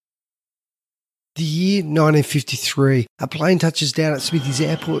The year 1953, a plane touches down at Smithies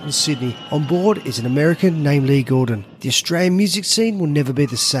Airport in Sydney. On board is an American named Lee Gordon. The Australian music scene will never be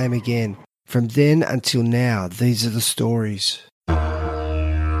the same again. From then until now, these are the stories.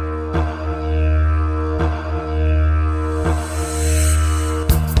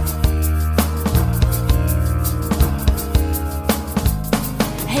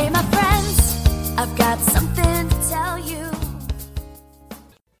 Hey my friends, I've got something to tell you.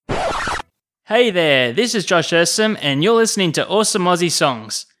 Hey there, this is Josh Ersom and you're listening to Awesome Aussie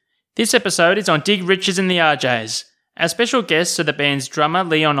Songs. This episode is on Dig Richards and the RJs. Our special guests are the band's drummer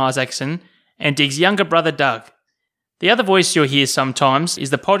Leon Isaacson and Dig's younger brother Doug. The other voice you'll hear sometimes is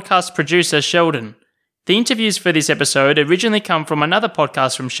the podcast producer Sheldon. The interviews for this episode originally come from another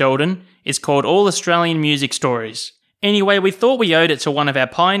podcast from Sheldon. It's called All Australian Music Stories. Anyway, we thought we owed it to one of our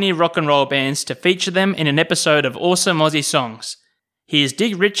pioneer rock and roll bands to feature them in an episode of Awesome Aussie Songs. Here's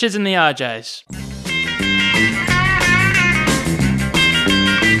Dig Richards and the RJs. When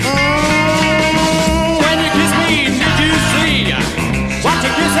you kiss me, did you see what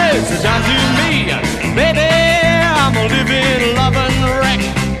your kisses have done to me? Baby, I'm a living, loving wreck.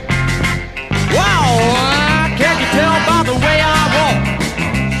 Wow, can't you tell by the way I walk?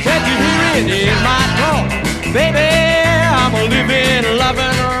 Can't you hear it in my talk? Baby, I'm a living, loving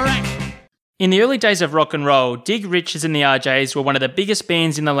wreck. In the early days of rock and roll, Dig Richards and the RJs were one of the biggest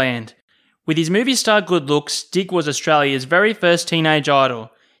bands in the land. With his movie star good looks, Dig was Australia's very first teenage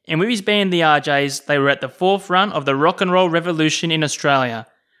idol, and with his band the RJs, they were at the forefront of the rock and roll revolution in Australia.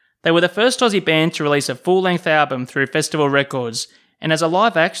 They were the first Aussie band to release a full-length album through Festival Records, and as a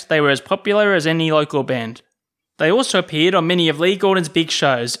live act, they were as popular as any local band. They also appeared on many of Lee Gordon's big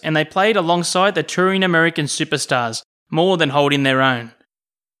shows, and they played alongside the touring American superstars, more than holding their own.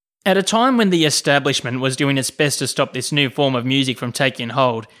 At a time when the establishment was doing its best to stop this new form of music from taking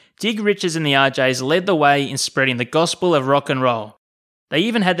hold, Dig Richards and the RJs led the way in spreading the gospel of rock and roll. They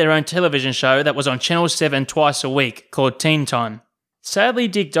even had their own television show that was on Channel 7 twice a week, called Teen Time. Sadly,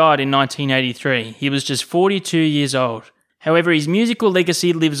 Dig died in 1983. He was just 42 years old. However, his musical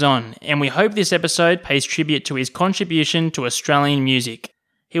legacy lives on, and we hope this episode pays tribute to his contribution to Australian music.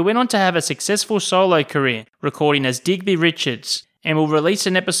 He went on to have a successful solo career, recording as Digby Richards, and will release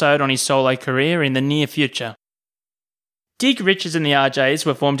an episode on his solo career in the near future. Dig Richards and the RJs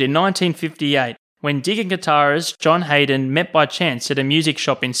were formed in 1958, when Dig and guitarist John Hayden met by chance at a music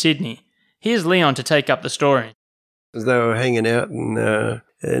shop in Sydney. Here's Leon to take up the story. As they were hanging out,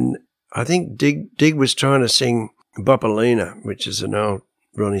 and I think Dig was trying to sing Bopalina, which is an old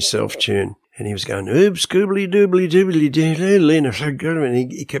Ronnie Self tune, and he was going, oops, scoobly doobly doobly doobly, Lena, so good,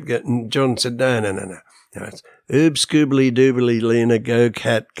 and he kept going, and John said, no, it's oops, scoobly doobly, Lena, go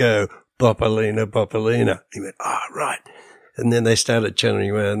cat, go, Bopalina, Bopalina. He went, right. And then they started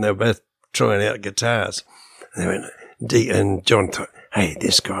channeling around, and they were both trying out guitars. And they went, and John thought, hey,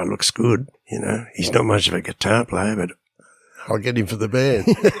 this guy looks good, he's not much of a guitar player, but I'll get him for the band.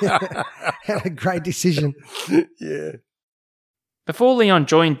 What a great decision. Yeah. Before Leon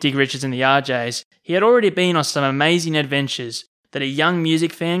joined Dig Richards and the RJs, he had already been on some amazing adventures that a young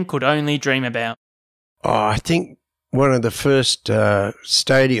music fan could only dream about. Oh, I think one of the first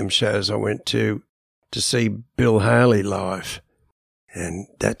stadium shows I went to see Bill Haley live, and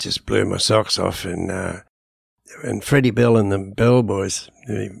that just blew my socks off. And Freddie Bell and the Bellboys,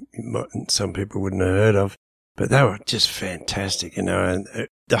 some people wouldn't have heard of, but they were just fantastic, and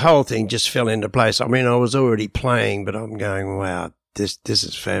the whole thing just fell into place. I mean, I was already playing, but I'm going, wow, this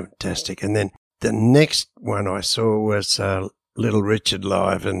is fantastic. And then the next one I saw was Little Richard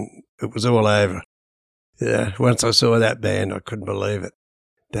live, and it was all over. Yeah, once I saw that band, I couldn't believe it.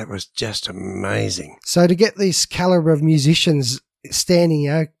 That was just amazing. So to get this calibre of musicians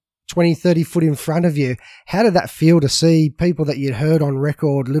standing 20, 30 foot in front of you, how did that feel to see people that you'd heard on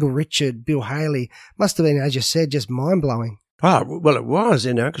record, Little Richard, Bill Haley? Must have been, as you said, just mind-blowing. Oh, well, it was,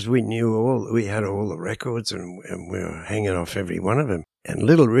 because we had all the records and we were hanging off every one of them. And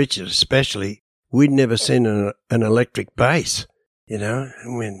Little Richard especially, we'd never seen an electric bass. And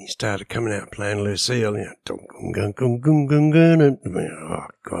when he started coming out playing Lucille, oh,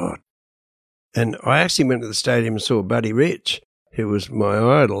 God. And I actually went to the stadium and saw Buddy Rich, who was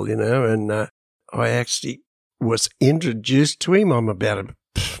my idol, and I actually was introduced to him. I'm about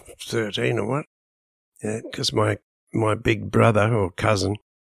 13 or what, because my big brother or cousin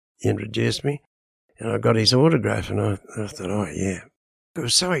introduced me, and I got his autograph, and I thought, oh, yeah. It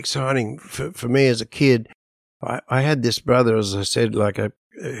was so exciting for me as a kid. I had this brother, as I said,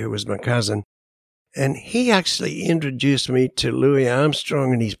 who was my cousin, and he actually introduced me to Louis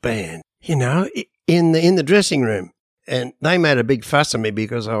Armstrong and his band, in the dressing room. And they made a big fuss of me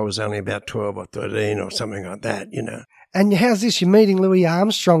because I was only about 12 or 13 or something like that, you know. And how's this? You're meeting Louis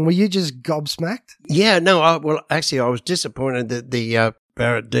Armstrong. Were you just gobsmacked? Yeah, no, I was disappointed that the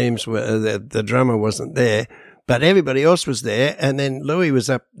Barrett Deems, the drummer wasn't there, but everybody else was there. And then Louis was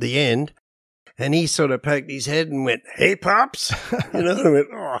up the end, and he sort of poked his head and went, "Hey, Pops," you know. And I went,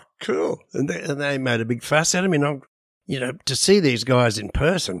 "Oh, cool." And they made a big fuss at him. And to see these guys in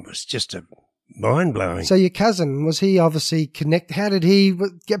person was just a mind blowing. So your cousin, was he obviously connected? How did he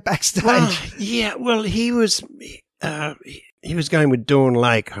get backstage? He was. He was going with Dawn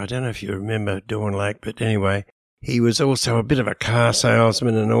Lake. I don't know if you remember Dawn Lake, but anyway, he was also a bit of a car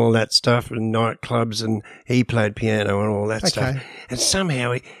salesman and all that stuff, and nightclubs, and he played piano and all that stuff. And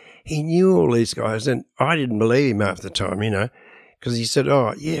somehow he knew all these guys, and I didn't believe him half the time, you know, because he said,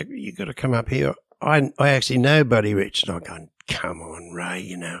 "Oh, yeah, you got to come up here. I actually know Buddy Rich." And I'm going, "Come on, Ray,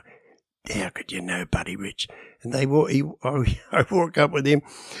 you know, how could you know Buddy Rich?" And I walk up with him,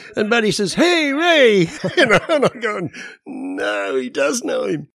 and Buddy says, "Hey, Ray," and I'm going, "No, he does know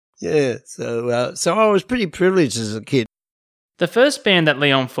him." Yeah, so I was pretty privileged as a kid. The first band that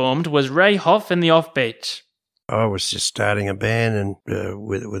Leon formed was Ray Hoff and the Offbeats. I was just starting a band, and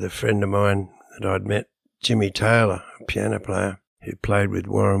with a friend of mine that I'd met, Jimmy Taylor, a piano player who played with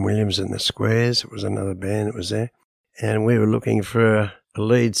Warren Williams and the Squares. It was another band that was there, and we were looking for a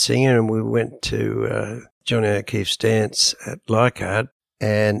lead singer, and we went to Johnny O'Keefe's dance at Leichhardt,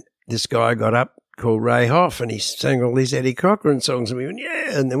 and this guy got up called Ray Hoff, and he sang all these Eddie Cochran songs, and we went,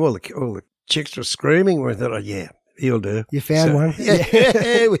 "Yeah," and then all the chicks were screaming. We thought, "Oh yeah, he'll do." You found one?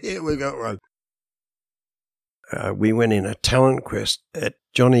 Yeah, we got one. We went in a talent quest at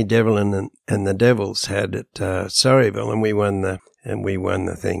Johnny Devlin and the Devils had at Surreyville, and we won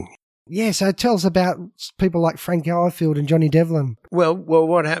the thing. Yeah, so tell us about people like Frank Ifield and Johnny Devlin. Well,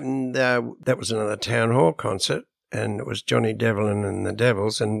 what happened, that was another town hall concert, and it was Johnny Devlin and the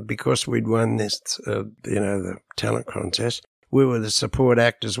Devils, and because we'd won this, the talent contest, we were the support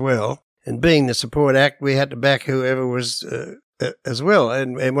act as well. And being the support act, we had to back whoever was as well.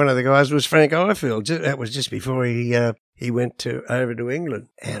 And one of the guys was Frank Ifield. That was just before he went over to England.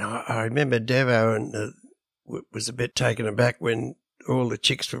 And I remember Devo and was a bit taken aback when all the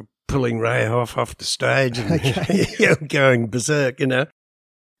chicks were pulling Ray off the stage and going berserk, you know.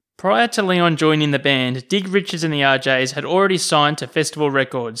 Prior to Leon joining the band, Dig Richards and the RJs had already signed to Festival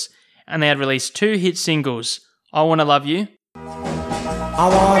Records, and they had released 2 hit singles, I Wanna Love You. I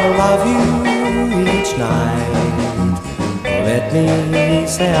wanna love you each night. Let me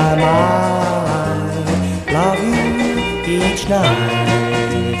say I might love you each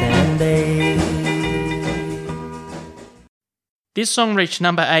night and day. This song reached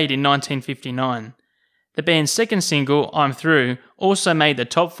number 8 in 1959. The band's second single, I'm Through, also made the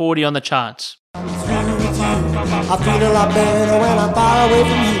top 40 on the charts. I feel a lot better when I'm far away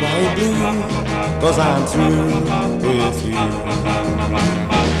from you. I ain't blue, 'cause I'm through with you.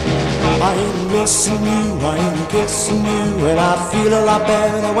 I ain't missing you, I ain't kissing you, and I feel a lot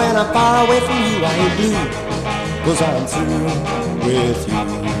better when I'm far away from you. I ain't blue, 'cause I'm through with you.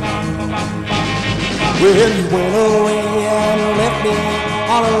 Well, you went away and left me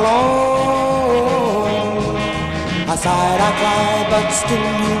all alone. I sighed, I cried, but still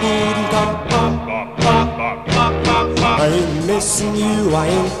you wouldn't come. I ain't missing you, I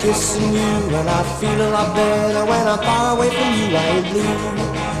ain't kissing you, and I feel a lot better when I'm far away from you. I ain't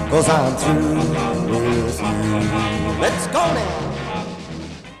blue, 'cause I'm through with you. Let's go now.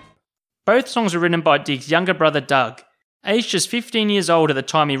 Both songs were written by Dig's younger brother Doug. Aged just 15 years old at the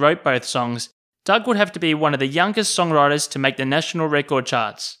time he wrote both songs, Doug would have to be one of the youngest songwriters to make the national record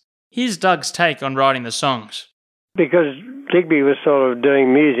charts. Here's Doug's take on writing the songs. Because Digby was sort of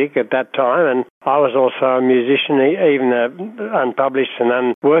doing music at that time, and I was also a musician, even unpublished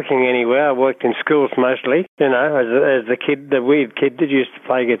and working anywhere. I worked in schools mostly, you know, as the kid, the weird kid that used to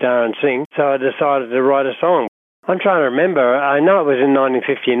play guitar and sing. So I decided to write a song. I'm trying to remember. I know it was in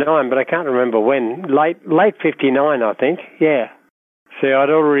 1959, but I can't remember when. Late 59, I think. Yeah. See, I'd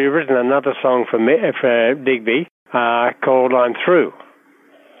already written another song for Digby called I'm Through.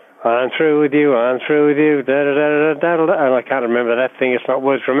 I'm through with you, I'm through with you, da-da-da-da-da-da-da. And I can't remember that thing, it's not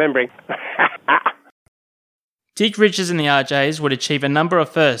worth remembering. Dig Richards and the RJs would achieve a number of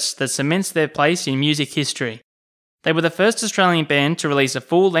firsts that cements their place in music history. They were the first Australian band to release a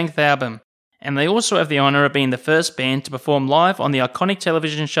full-length album, and they also have the honour of being the first band to perform live on the iconic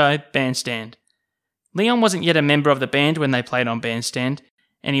television show Bandstand. Leon wasn't yet a member of the band when they played on Bandstand,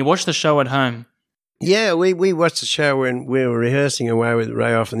 and he watched the show at home. Yeah, we watched the show when we were rehearsing away with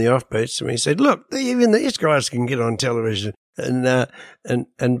Ray Hoff and the Offbeats, and we said, "Look, even these guys can get on television."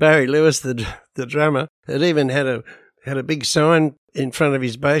 And Barry Lewis, the drummer, had even had had a big sign in front of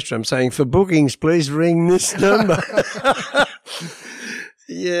his bass drum saying, "For bookings, please ring this number."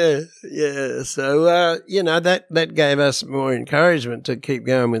 Yeah. So, that gave us more encouragement to keep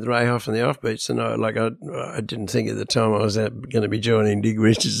going with Ray Hoff and the Offbeats. And I didn't think at the time I was going to be joining Dig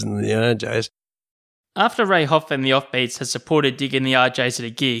Richards and the RJs. After Ray Hoff and the Offbeats had supported Dig and the RJs at a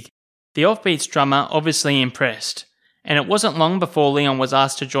gig, the Offbeats drummer obviously impressed. And it wasn't long before Leon was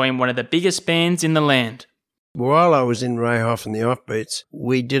asked to join one of the biggest bands in the land. While I was in Ray Hoff and the Offbeats,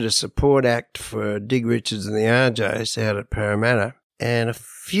 we did a support act for Dig Richards and the RJs out at Parramatta. And a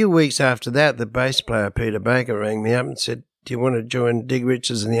few weeks after that, the bass player, Peter Baker, rang me up and said, "Do you want to join Dig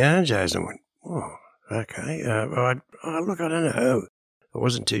Richards and the RJs?" I went, "Oh, okay. Look, I don't know." I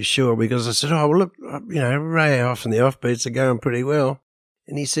wasn't too sure because I said, "Oh, well, look, Ray Hoff and the Offbeats are going pretty well."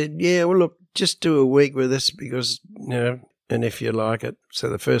 And he said, "Yeah, well, look, just do a week with us because, and if you like it." So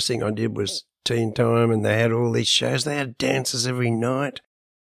the first thing I did was Teen Time, and they had all these shows. They had dances every night.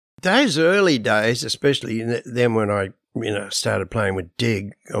 Those early days, especially then when I started playing with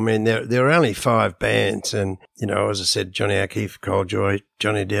Dig. I mean, there were only 5 bands and, as I said, Johnny O'Keefe, Cold Joy,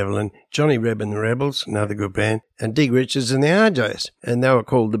 Johnny Devlin, Johnny Reb and the Rebels, another good band, and Dig Richards and the RJs. And they were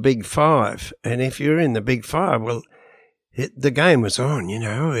called the Big Five. And if you're in the Big Five, well, the game was on,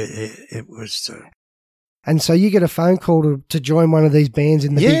 it was... And so you get a phone call to join one of these bands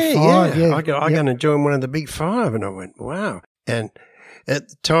in the Big Five. Yeah, I going to join one of the Big Five. And I went, wow. And at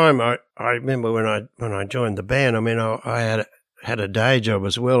the time, I remember when I joined the band, I mean, I had a day job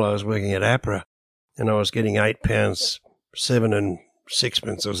as well. I was working at APRA, and I was getting £8, 7 and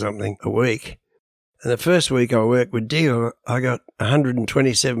 6pence or something a week. And the first week I worked with Dig, I got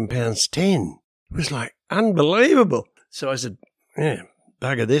 £127.10. It was like unbelievable. So I said, "Yeah,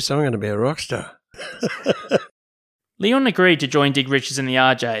 bugger this, I'm going to be a rock star." Leon agreed to join Dig Richards and the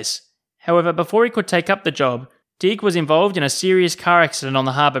RJs. However, before he could take up the job, Dig was involved in a serious car accident on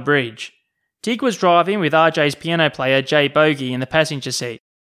the Harbour Bridge. Dig was driving with RJ's piano player Jay Bogey in the passenger seat.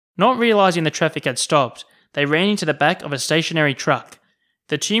 Not realising the traffic had stopped, they ran into the back of a stationary truck.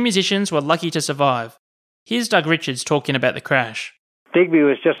 The 2 musicians were lucky to survive. Here's Doug Richards talking about the crash. Digby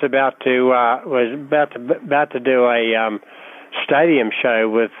was just about to do a stadium show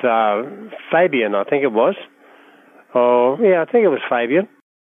with Fabian, I think it was. I think it was Fabian.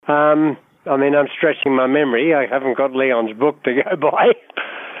 I mean, I'm stretching my memory. I haven't got Leon's book to go by,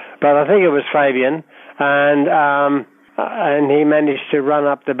 but I think it was Fabian, and he managed to run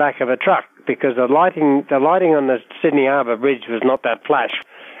up the back of a truck because the lighting on the Sydney Harbour Bridge was not that flash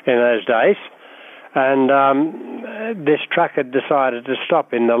in those days, and this truck had decided to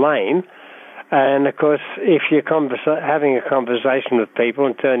stop in the lane. And of course, if you're having a conversation with people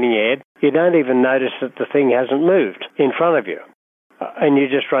and turning your head, you don't even notice that the thing hasn't moved in front of you, and you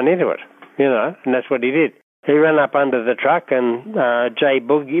just run into it. And that's what he did. He ran up under the truck, and Jay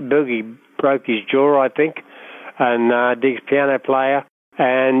Boogie broke his jaw, I think, and Dig's piano player,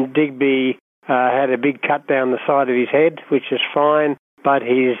 and Digby had a big cut down the side of his head, which is fine, but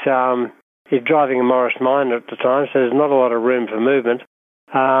he's driving a Morris Minor at the time, so there's not a lot of room for movement,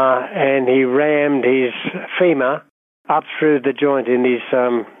 and he rammed his femur up through the joint in his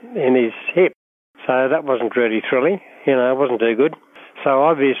hip, so that wasn't really thrilling, it wasn't too good. So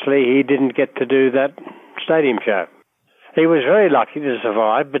obviously he didn't get to do that stadium show. He was very lucky to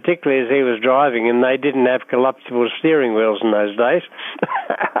survive, particularly as he was driving, and they didn't have collapsible steering wheels in those days.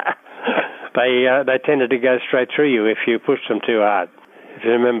 They tended to go straight through you if you pushed them too hard. If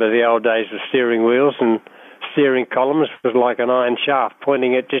you remember the old days of steering wheels and steering columns was like an iron shaft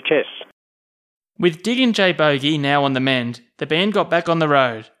pointing at your chest. With Dig and Jay Bogey now on the mend, the band got back on the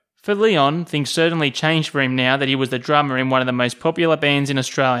road. For Leon, things certainly changed for him now that he was the drummer in one of the most popular bands in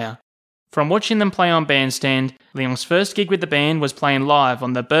Australia. From watching them play on Bandstand, Leon's first gig with the band was playing live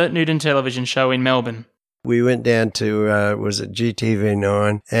on the Bert Newton television show in Melbourne. We went down to,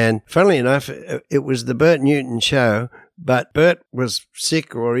 GTV9, and funnily enough, it was the Bert Newton show, but Bert was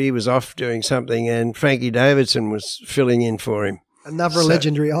sick or he was off doing something, and Frankie Davidson was filling in for him. Another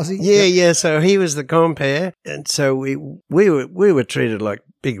legendary Aussie. Yeah. So he was the compere, and so we were treated like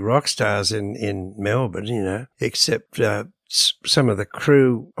big rock stars in Melbourne, except some of the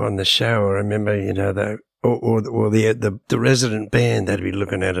crew on the show. I remember, the resident band, they'd be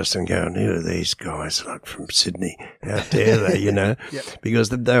looking at us and going, "Who are these guys like from Sydney? How dare they?" Yep. Because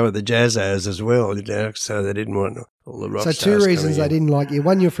they were the jazzos as well, so they didn't want all the rock stars. So 2 reasons they didn't like you.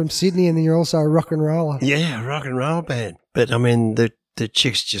 One, you're from Sydney, and then you're also a rock and roller. Yeah, rock and roll band. But I mean, the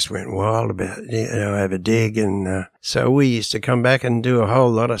chicks just went wild about it, over Dig, and so we used to come back and do a whole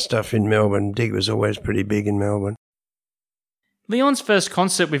lot of stuff in Melbourne. Dig was always pretty big in Melbourne. Leon's first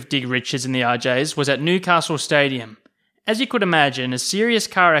concert with Dig Richards and the RJs was at Newcastle Stadium. As you could imagine, a serious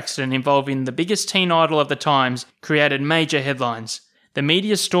car accident involving the biggest teen idol of the times created major headlines. The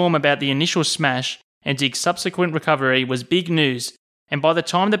media storm about the initial smash and Dig's subsequent recovery was big news, and by the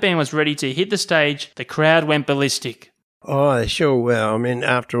time the band was ready to hit the stage, the crowd went ballistic. Oh, they sure were. I mean,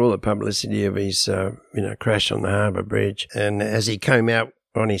 after all the publicity of his, crash on the Harbour Bridge, and as he came out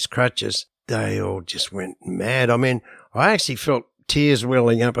on his crutches, they all just went mad. I mean, I actually felt tears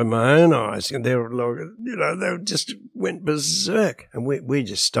welling up in my own eyes, and they were like, they just went berserk, and we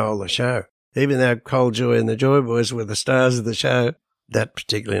just stole the show. Even though Cold Joy and the Joy Boys were the stars of the show, that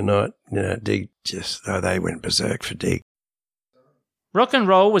particular night, Dig they went berserk for Dig. Rock and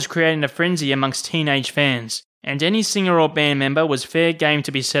roll was creating a frenzy amongst teenage fans, and any singer or band member was fair game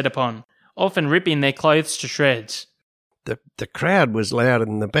to be set upon, often ripping their clothes to shreds. The crowd was louder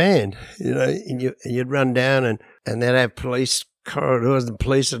than the band, and you'd run down and they'd have police corridors, and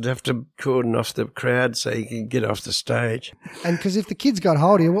police would have to cordon off the crowd so you could get off the stage. And because if the kids got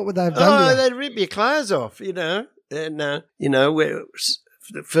hold of you, what would they have done to you? They'd rip your clothes off, And, the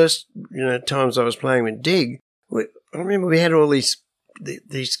first, times I was playing with Dig, I remember we had all these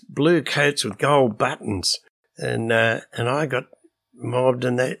blue coats with gold buttons, and I got mobbed,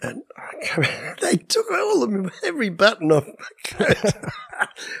 and they took every button off my coat.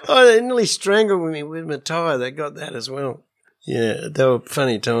 They nearly strangled me with my tie. They got that as well. Yeah, they were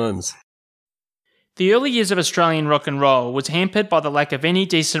funny times. The early years of Australian rock and roll was hampered by the lack of any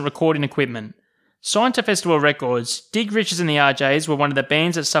decent recording equipment. Signed to Festival Records, Dig Richards and the RJs were one of the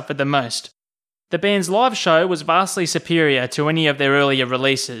bands that suffered the most. The band's live show was vastly superior to any of their earlier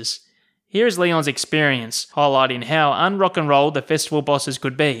releases. Here is Leon's experience, highlighting how un-rock and roll the festival bosses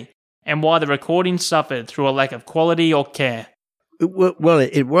could be, and why the recording suffered through a lack of quality or care. Well,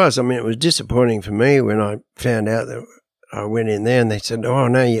 it was. I mean, it was disappointing for me when I found out that I went in there and they said, "Oh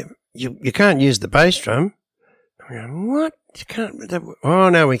no, you can't use the bass drum." I go, "What? You can't? Oh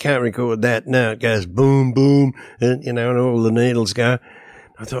no, we can't record that." No, it goes boom, boom, and all the needles go.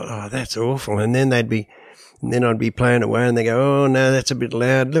 I thought, "Oh, that's awful." And then I'd be playing away, and they go, "Oh no, that's a bit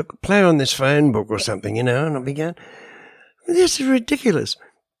loud. Look, play on this phone book or something, And I'd be going, "This is ridiculous."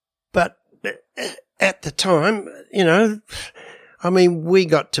 But at the time, we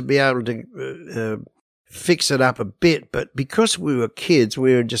got to be able to fix it up a bit, but because we were kids,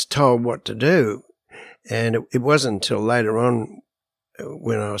 we were just told what to do. And it wasn't until later on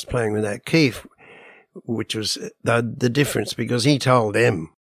when I was playing with that Keith, which was the difference, because he told them.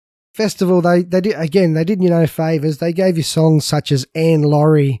 Festival, they did you no favours. They gave you songs such as Anne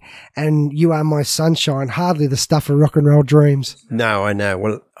Laurie and You Are My Sunshine, hardly the stuff of rock and roll dreams. No, I know.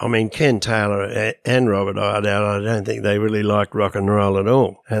 Well, I mean, Ken Taylor and Robert Iredale, I don't think they really liked rock and roll at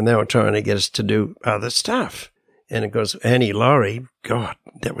all. And they were trying to get us to do other stuff. And of course, Annie Laurie, God,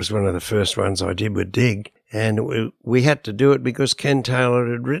 that was one of the first ones I did with Dig. And we had to do it because Ken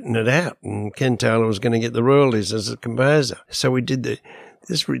Taylor had written it out, and Ken Taylor was going to get the royalties as a composer. So we did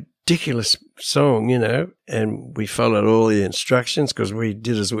this ridiculous song, and we followed all the instructions because we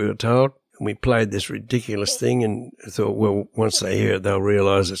did as we were told. And we played this ridiculous thing and thought, well, once they hear it, they'll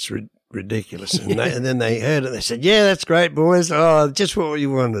realise it's ridiculous. And, and then they heard it. They said, "Yeah, that's great, boys. Oh, just what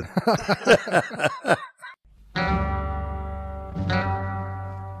you wanted."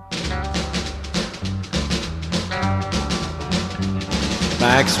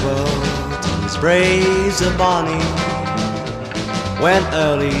 Maxwell's braves a bonny when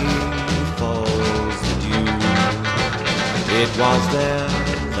early falls the dew. It was there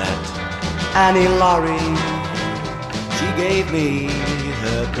that Annie Laurie, she gave me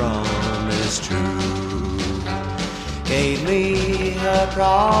her promise true. Gave me her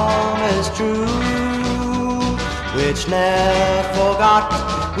promise true, which ne'er forgot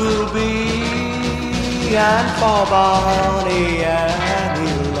will be. And for Bonnie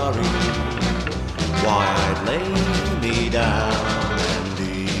Annie Laurie, why I'd lay me down and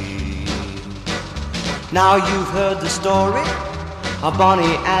leave. Now you've heard the story of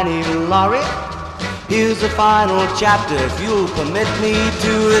Bonnie Annie Laurie. Here's the final chapter, if you'll permit me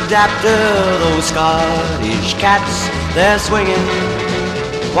to adapt her. Those Scottish cats, they're swinging,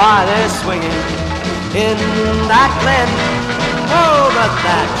 why they're swinging in that glen. Oh, but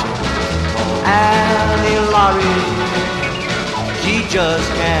that Annie Laurie, she just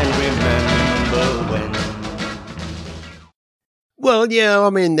can't remember when. Well, yeah,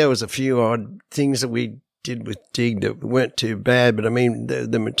 I mean, there was a few odd things that we did with Dig that weren't too bad, but I mean,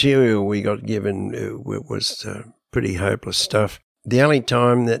 the material we got given was pretty hopeless stuff. The only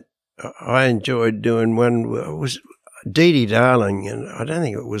time that I enjoyed doing one was Dee Dee Darling, and I don't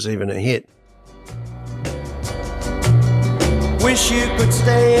think it was even a hit. Wish you could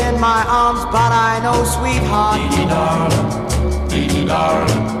stay in my arms, but I know, sweetheart,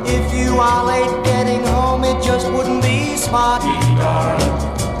 if you are late getting home, it just wouldn't be smart.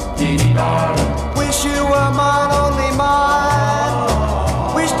 Wish you were mine, only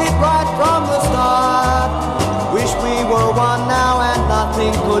mine. Wished it right from the start. Wish we were one now and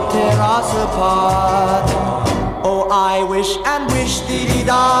nothing could tear us apart. Oh, I wish and wish, dee-dee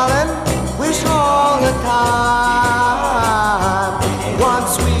darling, wish all the time.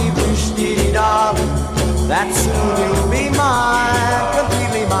 Once we wish, dee-dee darling, that soon you'll be mine,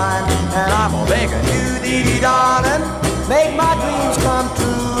 completely mine. And I'm begging you, dee-dee darling, make my dreams come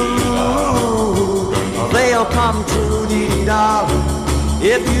true. They'll come true, dee-dee darling,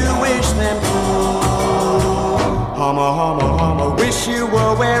 if you wish them to. Humma, humma, humma, wish you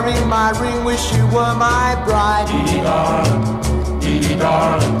were wearing my ring, wish you were my bride. Dee-dee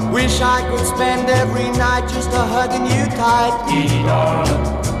darling, wish I could spend every night just hugging you tight.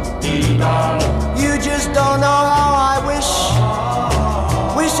 Dee-dee darling, you just don't know how I wish.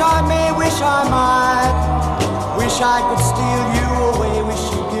 Wish I may, wish I might. Wish I could steal you away, wish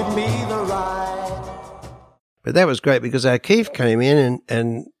you'd give me the right. But that was great because O'Keefe came in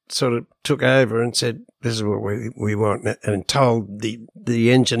and sort of took over and said, this is what we want, and told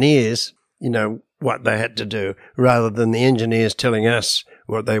the engineers, you know, what they had to do, rather than the engineers telling us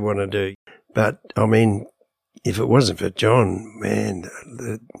what they want to do. But, I mean, if it wasn't for John, man,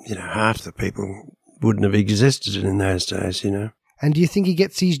 half the people wouldn't have existed in those days, you know. And do you think he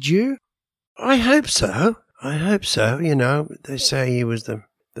gets his due? I hope so. You know, they say he was the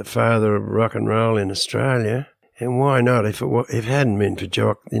father of rock and roll in Australia. And why not? If it hadn't been for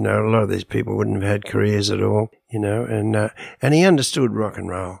Jock, you know, a lot of these people wouldn't have had careers at all, you know. And he understood rock and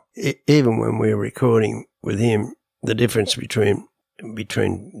roll. Even when we were recording with him, the difference between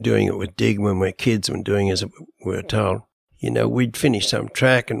doing it with Dig when we're kids and doing as we were told, you know, we'd finish some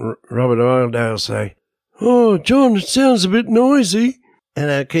track and Robert Iredale say, "Oh, John, it sounds a bit noisy." And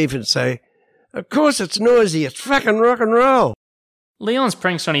O'Keefe would say, "Of course it's noisy. It's fucking rock and roll." Leon's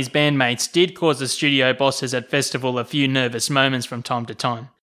pranks on his bandmates did cause the studio bosses at Festival a few nervous moments from time to time.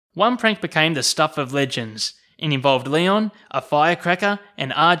 One prank became the stuff of legends. It involved Leon, a firecracker,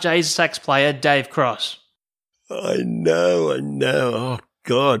 and RJ's sax player Dave Cross. I know. Oh,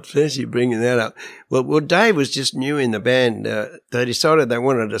 God, fancy bringing that up. Well, Dave was just new in the band. They decided they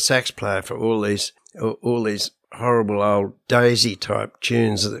wanted a sax player for all these horrible old Daisy-type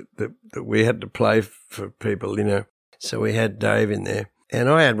tunes that we had to play for people, you know. So we had Dave in there. And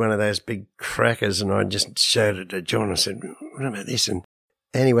I had one of those big crackers and I just showed it to John. I said, "What about this?" And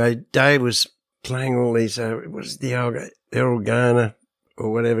anyway, Dave was playing all these, it was the Errol Garner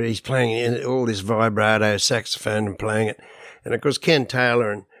or whatever. He's playing all this vibrato saxophone and playing it. And of course, Ken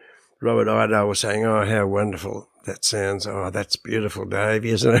Taylor and Robert Iredale were saying, "Oh, how wonderful that sounds. Oh, that's beautiful, Dave,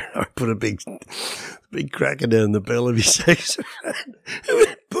 isn't it?" I put a big cracker down the bell of his saxophone. It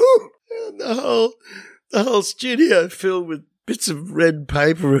went boom! And the whole studio filled with bits of red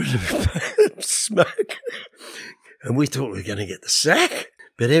paper and smoke. And we thought we were going to get the sack.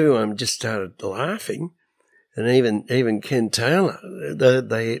 But everyone just started laughing. And even Ken Taylor,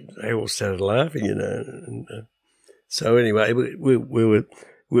 they all started laughing, you know. And, so anyway, we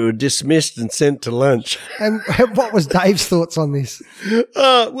were dismissed and sent to lunch. And what was Dave's thoughts on this?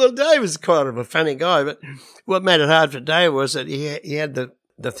 Well, Dave was kind of a funny guy, but what made it hard for Dave was that he had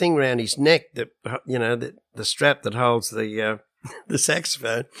the thing around his neck, that, you know, the strap that holds the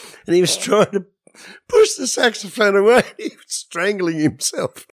saxophone, and he was trying to push the saxophone away. He was strangling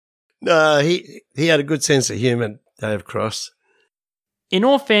himself. No, he had a good sense of humour, Dave Cross. In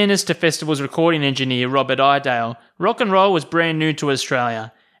all fairness to Festival's recording engineer Robert Iredale, rock and roll was brand new to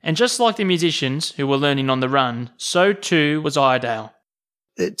Australia, and just like the musicians who were learning on the run, so too was Iredale.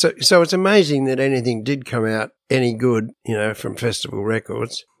 So it's amazing that anything did come out any good, you know, from Festival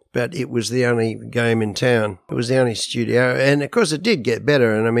Records, but it was the only game in town. It was the only studio, and of course it did get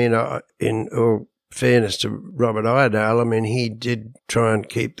better. And I mean, in all fairness to Robert Iredale, I mean, he did try and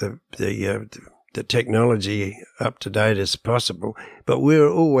keep the technology up to date as possible, but we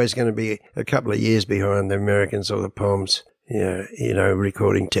were always going to be a couple of years behind the Americans or the Poms, you know,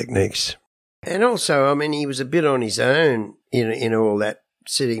 recording techniques. And also, I mean, he was a bit on his own in all that.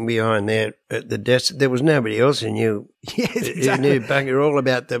 Sitting behind there at the desk, there was nobody else who knew. Yes, exactly. Who knew bugger all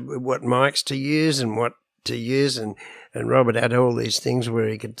about what mics to use and what to use, and Robert had all these things where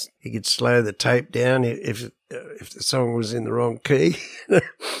he could slow the tape down if the song was in the wrong key.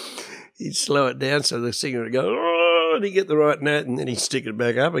 He'd slow it down so the singer would go, "Oh," and he'd get the right note, and then he'd stick it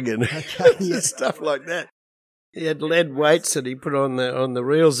back up again. Okay, yeah. Stuff like that. He had lead weights that he put on the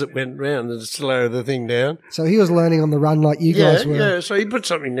reels that went round to slow the thing down. So he was learning on the run like you guys were. Yeah, so he put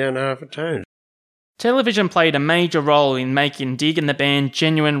something down half a tone. Television played a major role in making Dig and the band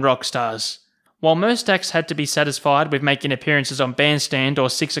genuine rock stars. While most acts had to be satisfied with making appearances on Bandstand or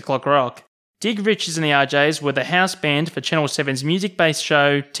 6 O'Clock Rock, Dig Richards and the RJs were the house band for Channel 7's music-based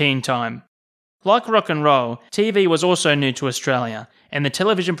show Teen Time. Like rock and roll, TV was also new to Australia, and the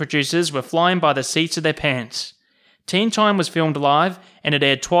television producers were flying by the seats of their pants. Teen Time was filmed live, and it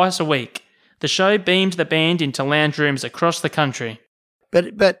aired twice a week. The show beamed the band into lounge rooms across the country.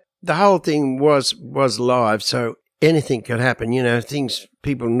 But the whole thing was live, so anything could happen. You know,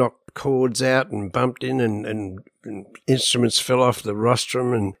 people knocked chords out and bumped in, and instruments fell off the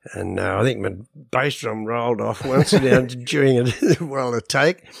rostrum, and I think my bass drum rolled off once during a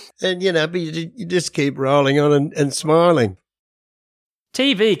take. And, you know, but you just keep rolling on and smiling.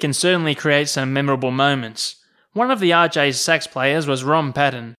 TV can certainly create some memorable moments. One of the RJ's sax players was Ron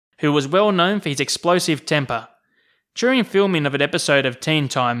Patton, who was well known for his explosive temper. During filming of an episode of Teen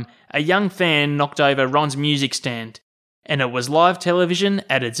Time, a young fan knocked over Ron's music stand, and it was live television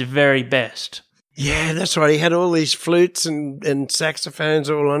at its very best. Yeah, that's right. He had all these flutes and saxophones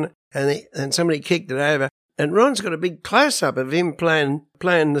all on it, and somebody kicked it over. And Ron's got a big close-up of him playing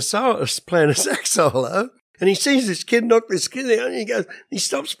a sax solo. And he sees this kid knock this kid out, and he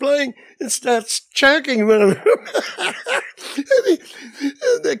stops playing and starts choking one of them.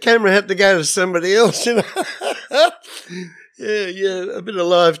 And the camera had to go to somebody else, you know. Yeah, a bit of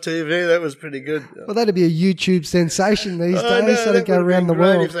live TV, that was pretty good. Well, that'd be a YouTube sensation these days. That'd go around the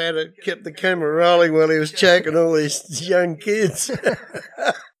world. If they had kept the camera rolling while he was choking all these young kids.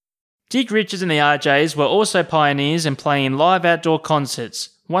 Dig Richards and the RJs were also pioneers in playing live outdoor concerts,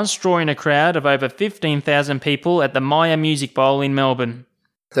 once drawing a crowd of over 15,000 people at the Myer Music Bowl in Melbourne.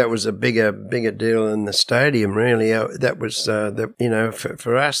 That was a bigger deal than the stadium, really. That was,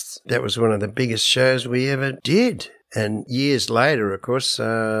 for us, that was one of the biggest shows we ever did. And years later, of course,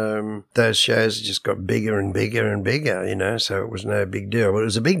 those shows just got bigger and bigger and bigger, you know, so it was no big deal. But it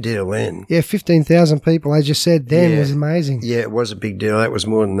was a big deal then. Yeah, 15,000 people, as you said then, was amazing. Yeah, it was a big deal. That was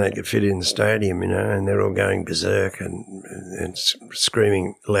more than they could fit in the stadium, you know, and they're all going berserk and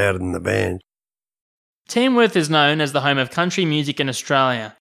screaming louder than the band. Tamworth is known as the home of country music in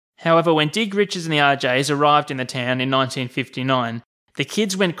Australia. However, when Dig Richards and the RJs arrived in the town in 1959, the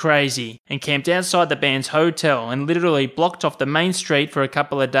kids went crazy and camped outside the band's hotel and literally blocked off the main street for a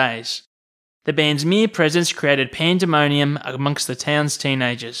couple of days. The band's mere presence created pandemonium amongst the town's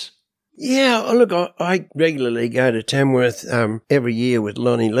teenagers. Yeah, look, I regularly go to Tamworth every year with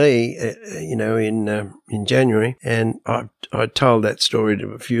Lonnie Lee, in January, and I told that story to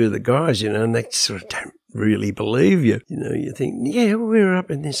a few of the guys, you know, and they sort of don't really believe you. You know, you think, yeah, we were up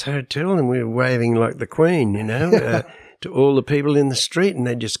in this hotel and we were waving like the Queen, you know, to all the people in the street, and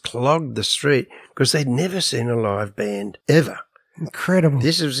they just clogged the street because they'd never seen a live band, ever. Incredible.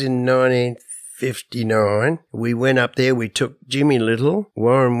 This was in 1959. We went up there, we took Jimmy Little,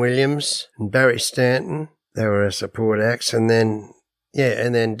 Warren Williams, and Barry Stanton. They were our support acts, and then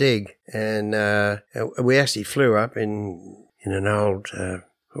Dig. And we actually flew up in an old,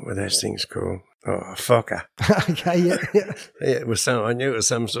 what were those things called? Oh, a Fokker. Okay, yeah. Yeah, it was I knew it was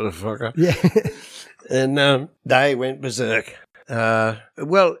some sort of Fokker. Yeah. And they went berserk.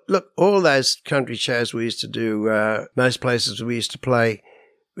 Well, look, all those country shows we used to do, most places we used to play,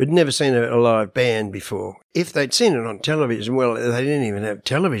 we'd never seen a live band before. If they'd seen it on television, well, they didn't even have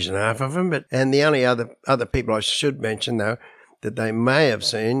television, half of them. And the only other people I should mention, though, that they may have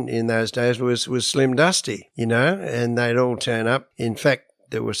seen in those days was Slim Dusty, you know, and they'd all turn up. In fact,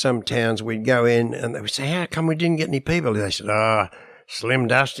 there were some towns we'd go in and they would say, how come we didn't get any people? They said, Slim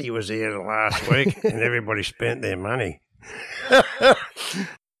Dusty was here last week and everybody spent their money.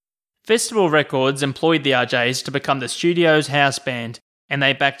 Festival Records employed the RJs to become the studio's house band, and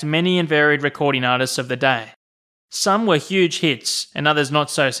they backed many and varied recording artists of the day. Some were huge hits and others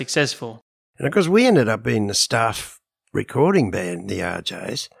not so successful. And of course we ended up being the staff recording band, the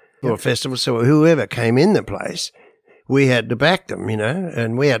RJs, for a festival. So whoever came in the place, we had to back them, you know,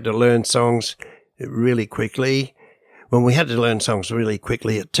 and we had to learn songs really quickly. Well, we had to learn songs really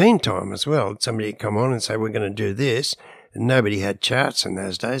quickly at Teen Time as well. Somebody would come on and say, we're going to do this. And nobody had charts in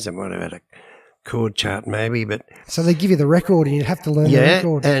those days. They might have had a chord chart maybe, but... So they give you the record and you'd have to learn the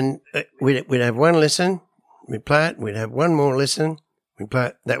record. Yeah, and we'd have one listen, we'd play it, we'd have one more listen, we'd play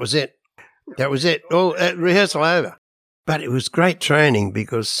it. That was it. That was it. All rehearsal over. But it was great training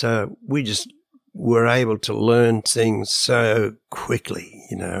because we just were able to learn things so quickly,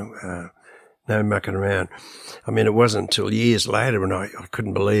 you know, no mucking around. I mean, it wasn't until years later when I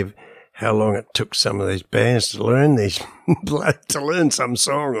couldn't believe how long it took some of these bands to learn some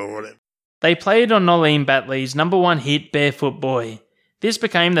song or whatever. They played on Nolene Batley's #1 hit Barefoot Boy. This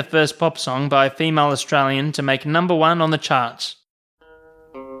became the first pop song by a female Australian to make #1 on the charts.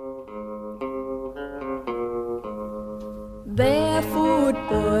 Barefoot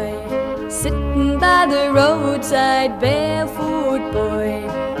boy, sitting by the roadside, barefoot boy.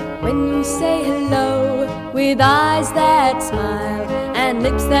 When you say hello, with eyes that smile and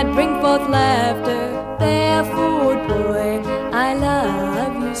lips that bring forth laughter, barefoot boy, I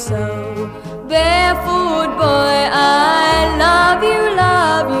love you so. Barefoot boy, I love you,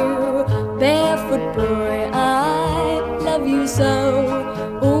 love you. Barefoot boy, I love you so.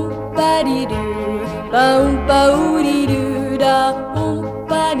 Oom-ba-dee-doo, ba-oom-ba-oo-dee-doo, da,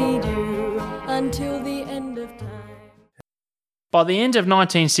 oom-ba-dee-doo, until the end of time. By the end of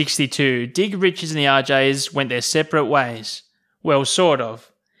 1962, Dig Richards and the RJs went their separate ways. Well, sort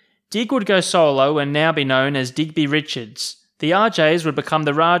of. Dig would go solo and now be known as Digby Richards. The RJs would become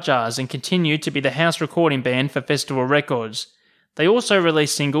the Rajahs and continue to be the house recording band for Festival Records. They also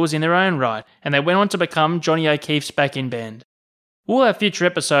released singles in their own right, and they went on to become Johnny O'Keefe's backing band. We'll have future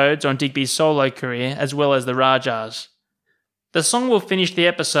episodes on Digby's solo career as well as the Rajahs. The song we'll finish the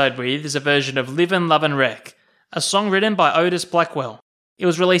episode with is a version of Livin' Lovin' Wreck, a song written by Otis Blackwell. It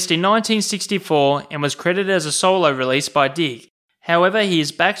was released in 1964 and was credited as a solo release by Dig. However, he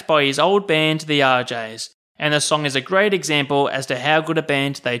is backed by his old band, the RJs, and the song is a great example as to how good a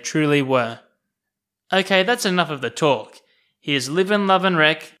band they truly were. Okay, that's enough of the talk. Here's Livin' Lovin'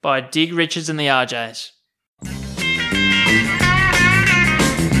 Wreck by Dig Richards and the RJs. When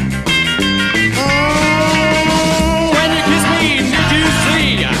you kiss me, did you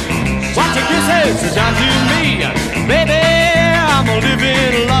see what your kisses have done to me? Baby, I'm a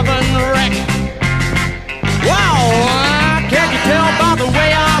living, loving wreck. Wow, can't you tell by the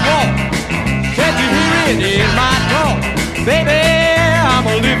way I walk? Can't you hear it in my talk? Baby, I'm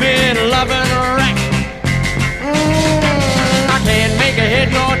a living, loving wreck. I can't make a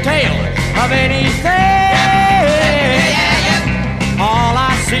head nor tail of anything. All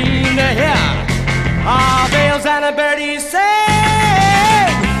I seem to hear are bells and a birdie sing.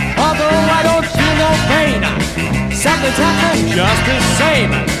 Although I don't feel no pain, something's happened just the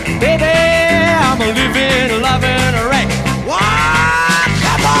same. Baby, I'm a living, loving wreck. What?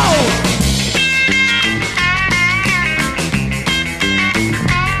 Come on!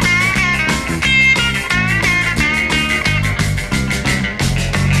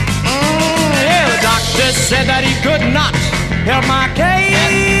 Said that he could not help my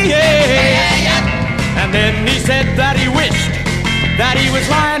case. And then he said that he wished that he was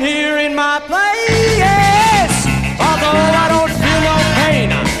lying here in my place. Although I don't feel no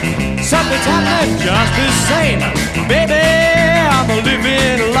pain, something's happening just the same. Baby, I'm a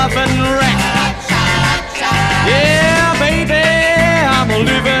living, loving wreck. Yeah, baby, I'm a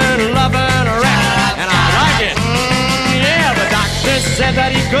living, loving wreck. And I like it. Yeah, the doctor said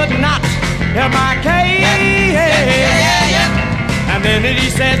that he could not help my case. And then he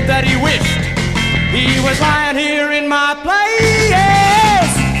said that he wished he was lying here in my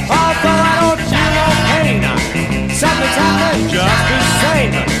place. Although I don't feel no pain, something's happened just the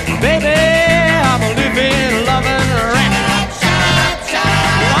same. Baby, I'm a living, loving wreck.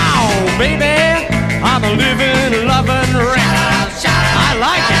 Wow, baby, I'm a living, loving wreck. I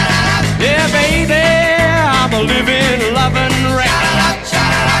like it. Yeah, baby, I'm a living, loving wreck.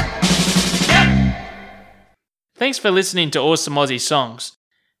 Thanks for listening to Awesome Aussie Songs.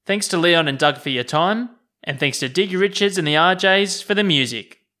 Thanks to Leon and Doug for your time, and thanks to Dig Richards and the RJs for the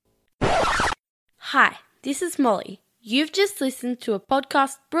music. Hi, this is Molly. You've just listened to a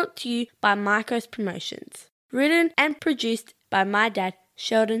podcast brought to you by Marcos Promotions, written and produced by my dad,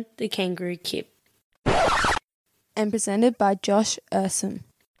 Sheldon the Kangaroo Kid, and presented by Josh Ursum.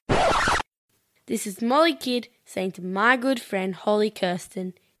 This is Molly Kidd saying to my good friend Holly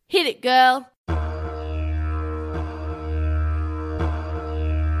Kirsten, hit it, girl!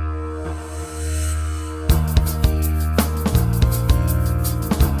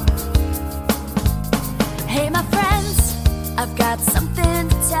 Hey, my friends, I've got something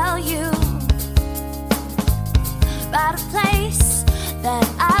to tell you about a place that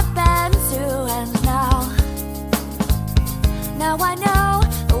I've been to, and now I know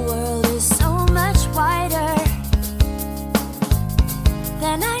the world is so much wider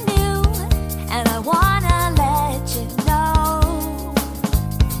than I knew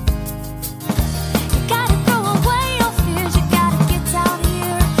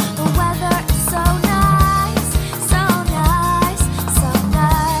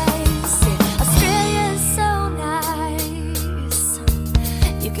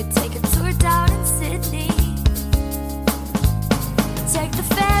You could take a tour down in Sydney. Take the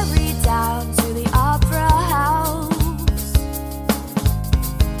ferry down to the Opera House.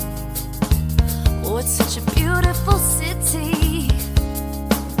 Oh, it's such a beautiful city.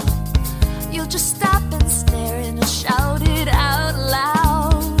 You'll just stop and